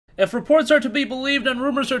If reports are to be believed and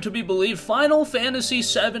rumors are to be believed, Final Fantasy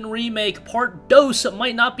VII Remake Part Dos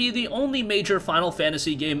might not be the only major Final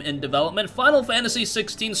Fantasy game in development. Final Fantasy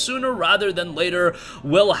XVI sooner rather than later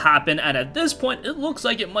will happen, and at this point, it looks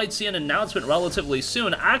like it might see an announcement relatively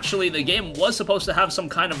soon. Actually, the game was supposed to have some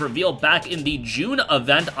kind of reveal back in the June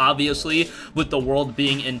event, obviously, with the world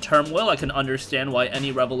being in turmoil. I can understand why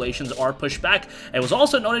any revelations are pushed back. It was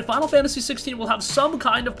also noted Final Fantasy XVI will have some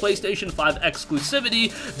kind of PlayStation 5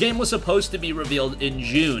 exclusivity. Game was supposed to be revealed in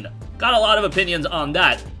June. Got a lot of opinions on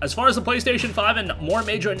that. As far as the PlayStation 5 and more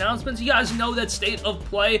major announcements, you guys know that State of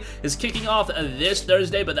Play is kicking off this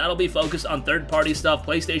Thursday, but that'll be focused on third-party stuff,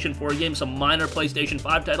 PlayStation 4 games, some minor PlayStation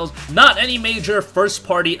 5 titles. Not any major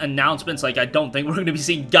first-party announcements, like I don't think we're going to be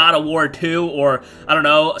seeing God of War 2 or, I don't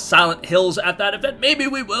know, Silent Hills at that event. Maybe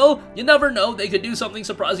we will. You never know. They could do something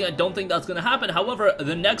surprising. I don't think that's going to happen. However,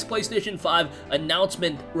 the next PlayStation 5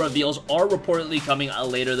 announcement reveals are reportedly coming out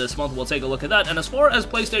later this month. We'll take a look at that. And as far as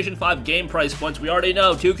PlayStation 5 game price points, we already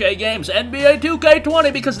know 2K games, NBA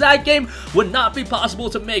 2K20, because that game would not be possible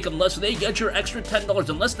to make unless they get your extra $10,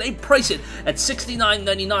 unless they price it at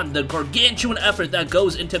 $69.99. The gargantuan effort that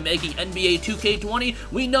goes into making NBA 2K20,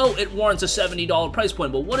 we know it warrants a $70 price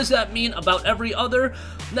point, but what does that mean about every other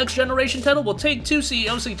next generation title? Well, Take-Two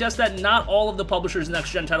CEO suggests that not all of the publishers'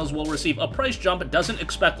 next gen titles will receive a price jump, but doesn't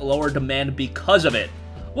expect lower demand because of it.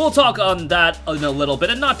 We'll talk on that in a little bit,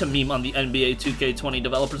 and not to meme on the NBA 2K20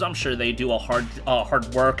 developers. I'm sure they do a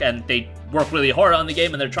hard work, and they work really hard on the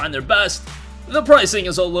game, and they're trying their best. The pricing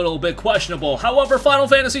is a little bit questionable. However, Final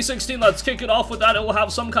Fantasy XVI, let's kick it off with that. It will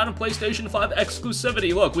have some kind of PlayStation 5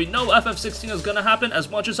 exclusivity. Look, we know FF16 is going to happen. As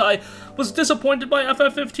much as I was disappointed by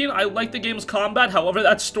FF15, I like the game's combat. However,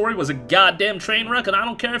 that story was a goddamn train wreck, and I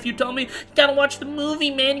don't care if you tell me, you gotta watch the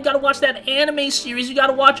movie, man. You gotta watch that anime series. You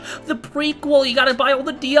gotta watch the prequel. You gotta buy all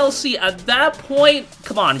the DLC. At that point,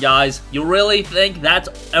 come on, guys. You really think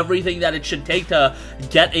that's everything that it should take to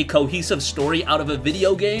get a cohesive story out of a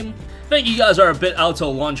video game? I think you guys are a bit out to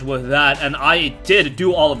lunch with that, and I did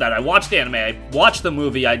do all of that. I watched the anime, I watched the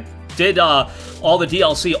movie, I did all the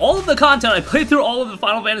DLC, all of the content. I played through all of the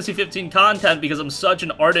Final Fantasy 15 content because I'm such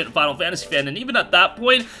an ardent Final Fantasy fan, and even at that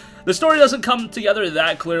point, the story doesn't come together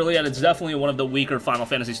that clearly, and it's definitely one of the weaker Final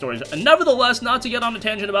Fantasy stories. And nevertheless, not to get on a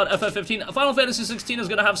tangent about FF15, Final Fantasy 16 is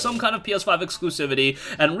going to have some kind of PS5 exclusivity,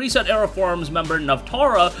 and Reset Era Forums member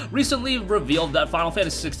Navtara recently revealed that Final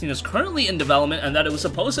Fantasy 16 is currently in development and that it was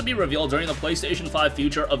supposed to be revealed during the PlayStation 5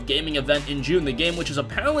 Future of Gaming event in June. The game, which is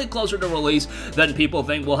apparently closer to release than people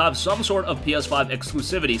think, will have some sort of PS5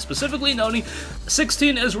 exclusivity. Specifically noting,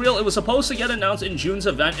 16 is real. It was supposed to get announced in June's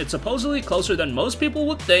event. It's supposedly closer than most people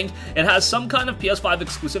would think. It has some kind of PS5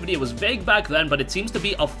 exclusivity. It was vague back then, but it seems to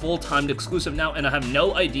be a full-timed exclusive now, and I have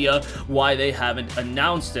no idea why they haven't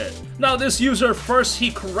announced it. Now, this user first,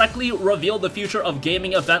 he correctly revealed the Future of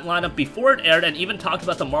Gaming event lineup before it aired, and even talked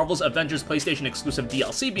about the Marvel's Avengers PlayStation exclusive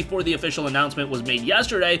DLC before the official announcement was made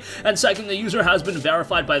yesterday. And second, the user has been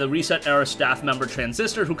verified by the Reset Era staff member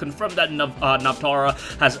Transistor, who confirmed that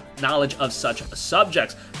Navtara has knowledge of such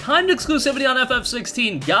subjects. Timed exclusivity on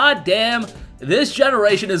FF16, goddamn. This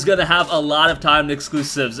generation is going to have a lot of timed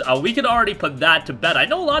exclusives. We can already put that to bed. I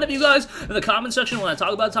know a lot of you guys in the comment section, when I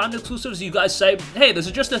talk about timed exclusives, you guys say, hey, this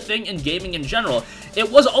is just a thing in gaming in general.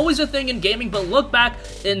 It was always a thing in gaming, but look back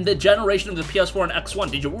in the generation of the PS4 and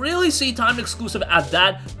X1. Did you really see timed exclusive at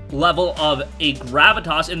that level of a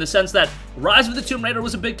gravitas, in the sense that Rise of the Tomb Raider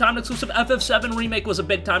was a big time exclusive, FF7 Remake was a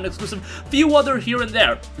big time exclusive, few other here and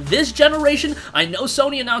there. This generation, I know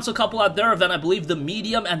Sony announced a couple at their event, I believe The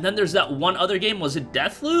Medium, and then there's that one other game, was it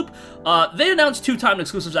Deathloop? They announced 2 timed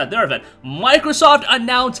exclusives at their event. Microsoft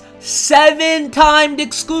announced 7 timed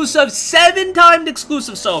exclusives, 7 timed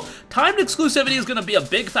exclusives, so timed exclusivity is going to be a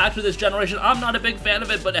big factor this generation. I'm not a big fan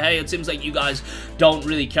of it, but hey, it seems like you guys don't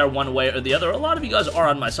really care one way or the other. A lot of you guys are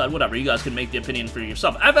on my side, whatever, you guys can make the opinion for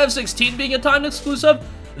yourself. FF16 being a timed exclusive,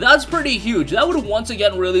 that's pretty huge. That would once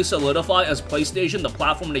again really solidify as PlayStation the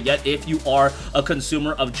platform to get if you are a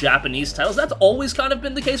consumer of Japanese titles. That's always kind of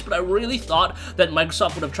been the case, but I really thought that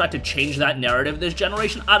Microsoft would have tried to change that narrative this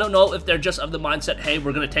generation. I don't know if they're just of the mindset, hey,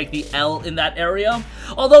 we're going to take the L in that area.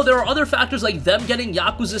 Although there are other factors like them getting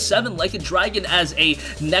Yakuza 7 Like a Dragon as a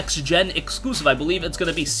next-gen exclusive. I believe it's going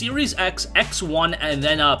to be Series X, X1, and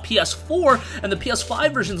then PS4, and the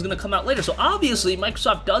PS5 version is going to come out later. So obviously,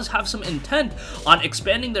 Microsoft does have some intent on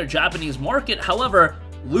expanding their Japanese market. However,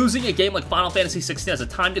 losing a game like Final Fantasy XVI as a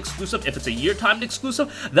timed exclusive, if it's a year timed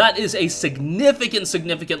exclusive, that is a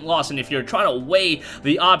significant loss. And if you're trying to weigh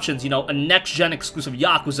the options, you know, a next-gen exclusive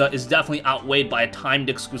Yakuza is definitely outweighed by a timed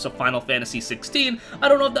exclusive Final Fantasy XVI. I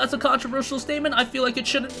don't know if that's a controversial statement. I feel like it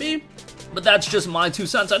shouldn't be. But that's just my 2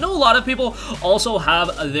 cents. I know a lot of people also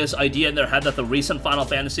have this idea in their head that the recent Final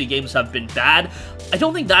Fantasy games have been bad. I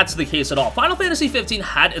don't think that's the case at all. Final Fantasy 15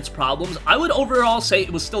 had its problems. I would overall say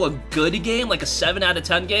it was still a good game, like a 7 out of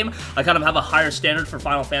 10 game. I kind of have a higher standard for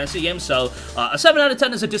Final Fantasy games, so a 7 out of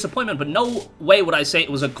 10 is a disappointment, but no way would I say it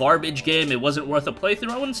was a garbage game. It wasn't worth a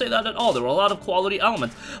playthrough. I wouldn't say that at all. There were a lot of quality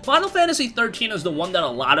elements. Final Fantasy 13 is the one that a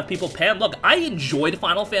lot of people pan. Look, I enjoyed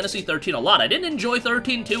Final Fantasy 13 a lot. I didn't enjoy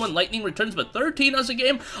 13-2 and Lightning Returns, but 13 as a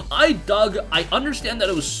game, I dug. I understand that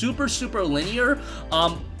it was super linear,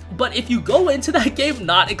 but if you go into that game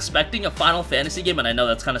not expecting a Final Fantasy game, and I know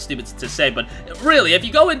that's kind of stupid to say, but really, if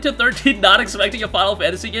you go into 13 not expecting a Final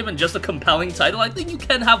Fantasy game and just a compelling title, I think you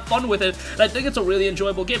can have fun with it, and I think it's a really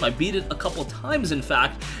enjoyable game. I beat it a couple times, in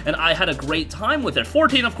fact, and I had a great time with it.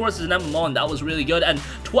 14, of course, is an MMO, and that was really good, and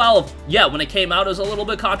 12, yeah, when it came out, it was a little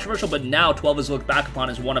bit controversial, but now 12 is looked back upon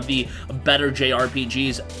as one of the better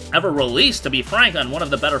JRPGs ever released, to be frank, and one of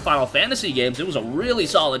the better Final Fantasy games. It was a really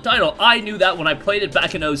solid title. I knew that when I played it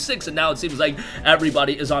back in 06, and now it seems like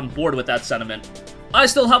everybody is on board with that sentiment. I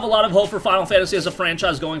still have a lot of hope for Final Fantasy as a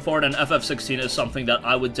franchise going forward, and FF16 is something that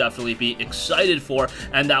I would definitely be excited for,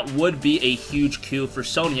 and that would be a huge coup for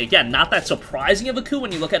Sony. Again, not that surprising of a coup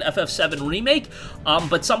when you look at FF7 Remake,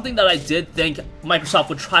 but something that I did think Microsoft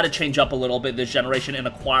would try to change up a little bit this generation in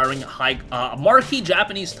acquiring high marquee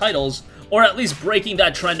Japanese titles, or at least breaking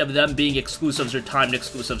that trend of them being exclusives or timed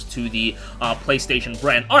exclusives to the PlayStation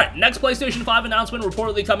brand. Alright, next PlayStation 5 announcement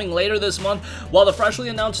reportedly coming later this month. While the freshly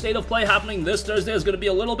announced State of Play happening this Thursday is going to be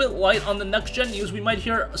a little bit light on the next-gen news, we might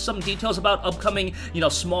hear some details about upcoming,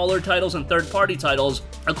 smaller titles and third-party titles.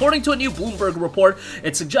 According to a new Bloomberg report,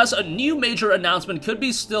 it suggests a new major announcement could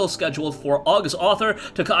be still scheduled for August. Author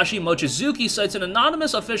Takashi Mochizuki cites an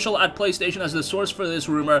anonymous official at PlayStation as the source for this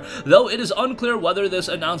rumor, though it is unclear whether this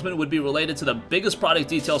announcement would be related to the biggest product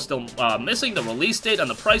details still missing, the release date and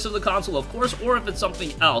the price of the console, of course, or if it's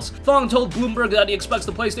something else. Fong told Bloomberg that he expects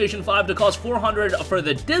the PlayStation 5 to cost $400 for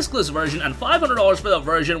the discless version and $500 for the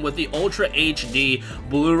version with the Ultra HD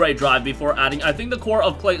Blu-ray drive, before adding, I think the core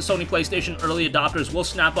of Sony PlayStation early adopters will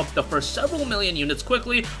snap up the first several million units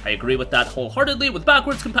quickly. I agree with that wholeheartedly. With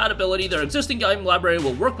backwards compatibility, their existing game library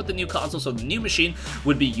will work with the new console, so the new machine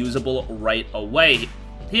would be usable right away.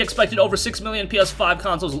 He expected over 6 million PS5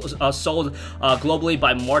 consoles sold globally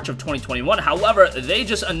by March of 2021. However, they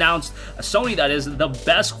just announced, Sony that is, the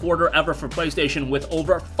best quarter ever for PlayStation with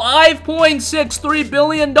over $5.63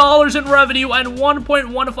 billion in revenue and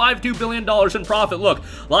 $1.152 billion in profit. Look,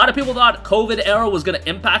 a lot of people thought COVID era was going to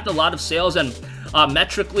impact a lot of sales, and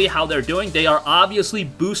metrically how they're doing, they are obviously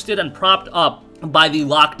boosted and propped up by the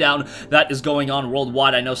lockdown that is going on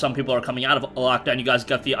worldwide. I know some people are coming out of a lockdown. You guys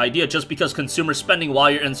get the idea. Just because consumer spending while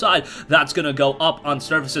you're inside, that's going to go up on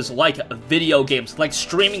services like video games, like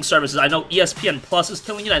streaming services. I know ESPN Plus is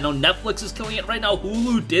killing it. I know Netflix is killing it right now.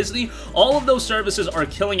 Hulu, Disney, all of those services are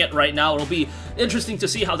killing it right now. It'll be interesting to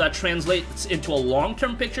see how that translates into a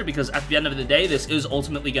long-term picture, because at the end of the day, this is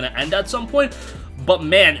ultimately going to end at some point. But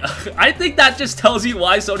man, I think that just tells you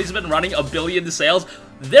why Sony's been running $1 billion sales.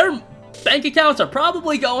 Their bank accounts are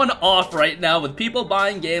probably going off right now with people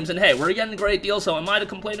buying games, and hey, we're getting a great deal, so am I to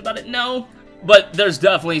complain about it? No. But there's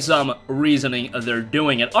definitely some reasoning they're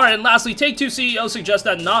doing it. Alright, and lastly, Take-Two CEO suggests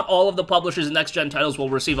that not all of the publishers' next-gen titles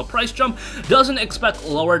will receive a price jump, doesn't expect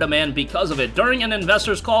lower demand because of it. During an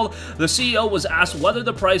investor's call, the CEO was asked whether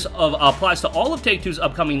the price applies to all of Take-Two's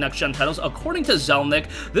upcoming next-gen titles. According to Zelnick,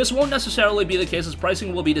 this won't necessarily be the case, as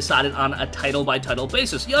pricing will be decided on a title-by-title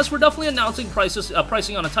basis. Yes, we're definitely announcing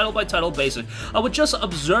pricing on a title-by-title basis. I would just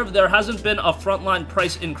observe there hasn't been a frontline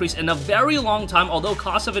price increase in a very long time, although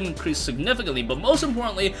costs have increased significantly. But most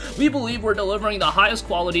importantly, we believe we're delivering the highest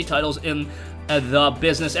quality titles in the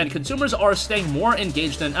business, and consumers are staying more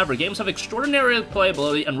engaged than ever. Games have extraordinary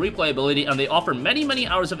playability and replayability, and they offer many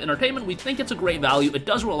hours of entertainment. We think it's a great value. It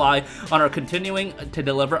does rely on our continuing to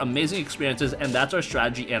deliver amazing experiences, and that's our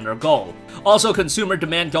strategy and our goal. Also, consumer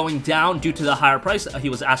demand going down due to the higher price. He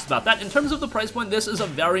was asked about that. In terms of the price point, this is a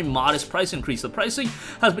very modest price increase. The pricing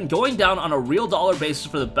has been going down on a real dollar basis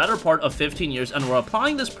for the better part of 15 years, and we're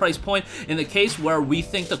applying this price point in the case where we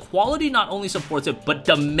think the quality not only supports it, but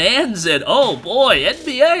demands it. Oh boy,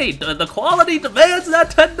 NBA, the quality demands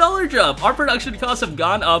that $10 jump. Our production costs have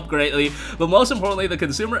gone up greatly, but most importantly, the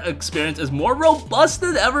consumer experience is more robust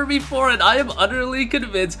than ever before, and I am utterly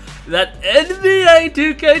convinced that NBA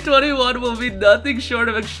 2K21 will be nothing short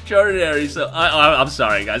of extraordinary. So, I'm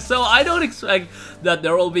sorry, guys. So, I don't expect that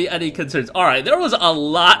there will be any concerns. Alright, there was a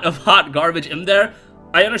lot of hot garbage in there.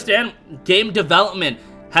 I understand game development.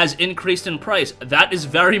 has increased in price. That is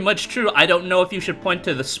very much true. I don't know if you should point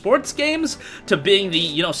to the sports games to being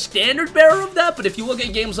the, standard bearer of that, but if you look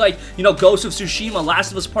at games like, Ghost of Tsushima,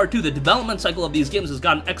 Last of Us Part 2, the development cycle of these games has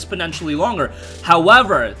gotten exponentially longer.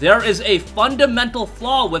 However, there is a fundamental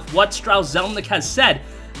flaw with what Strauss Zelnick has said.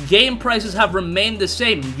 Game prices have remained the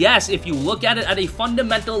same. Yes, if you look at it at a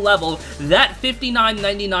fundamental level, that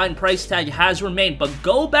 $59.99 price tag has remained, but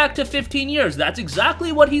go back to 15 years. That's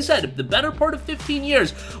exactly what he said. The better part of 15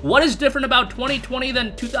 years. What is different about 2020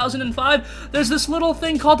 than 2005? There's this little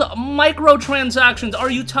thing called microtransactions. Are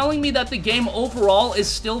you telling me that the game overall is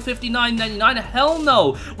still $59.99? Hell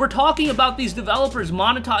no. We're talking about these developers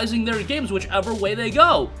monetizing their games whichever way they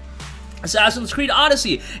go. Assassin's Creed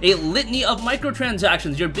Odyssey, a litany of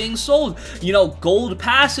microtransactions. You're being sold, gold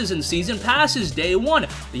passes and season passes day one.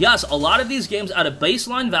 Yes, a lot of these games at a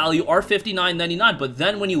baseline value are $59.99, but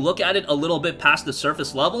then when you look at it a little bit past the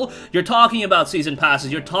surface level, you're talking about season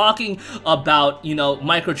passes, you're talking about,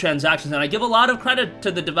 microtransactions, and I give a lot of credit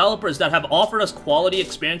to the developers that have offered us quality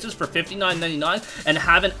experiences for $59.99 and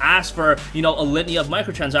haven't asked for, a litany of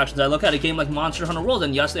microtransactions. I look at a game like Monster Hunter World,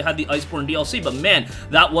 and yes, they had the Iceborne DLC, but man,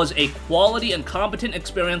 that was a quality and competent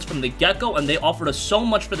experience from the get-go, and they offered us so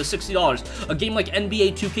much for the $60. A game like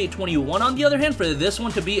NBA 2K21, on the other hand, for this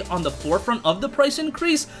one to be on the forefront of the price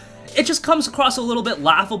increase, it just comes across a little bit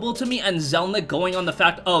laughable to me, and Zelnick going on the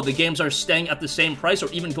fact, oh, the games are staying at the same price or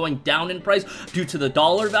even going down in price due to the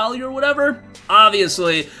dollar value or whatever.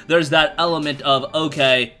 Obviously, there's that element of,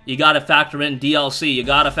 okay, you gotta factor in DLC, you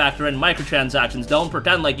gotta factor in microtransactions. Don't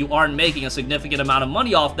pretend like you aren't making a significant amount of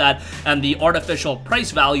money off that, and the artificial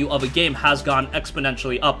price value of a game has gone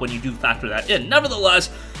exponentially up when you do factor that in. Nevertheless,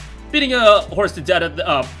 beating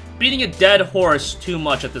a dead horse too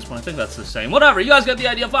much at this point. I think that's the same. Whatever, you guys get the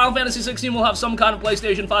idea. Final Fantasy 16 will have some kind of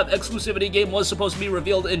PlayStation 5 exclusivity. Game was supposed to be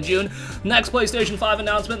revealed in June. Next PlayStation 5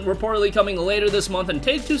 announcement reportedly coming later this month, and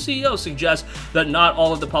Take-Two CEO suggests that not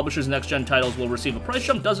all of the publisher's next-gen titles will receive a price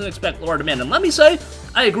jump, doesn't expect lower demand. And let me say,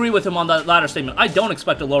 I agree with him on that latter statement. I don't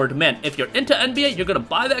expect a lower demand. If you're into NBA, you're going to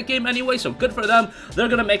buy that game anyway, so good for them. They're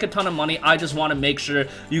going to make a ton of money. I just want to make sure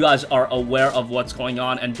you guys are aware of what's going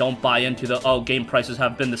on and don't buy into the, oh, game prices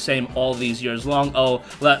have been the same all these years long. Oh,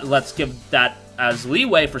 let's give that as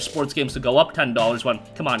leeway for sports games to go up $10 when,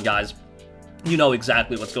 come on, guys. You know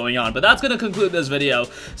exactly what's going on. But that's going to conclude this video.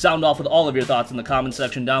 Sound off with all of your thoughts in the comment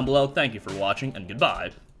section down below. Thank you for watching, and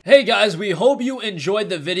goodbye. Hey guys, we hope you enjoyed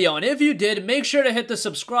the video, and if you did, make sure to hit the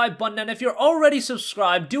subscribe button, and if you're already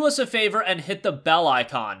subscribed, do us a favor and hit the bell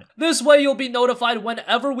icon. This way you'll be notified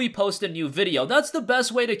whenever we post a new video. That's the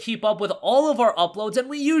best way to keep up with all of our uploads, and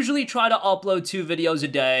we usually try to upload 2 videos a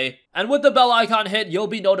day. And with the bell icon hit, you'll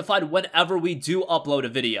be notified whenever we do upload a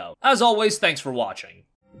video. As always, thanks for watching.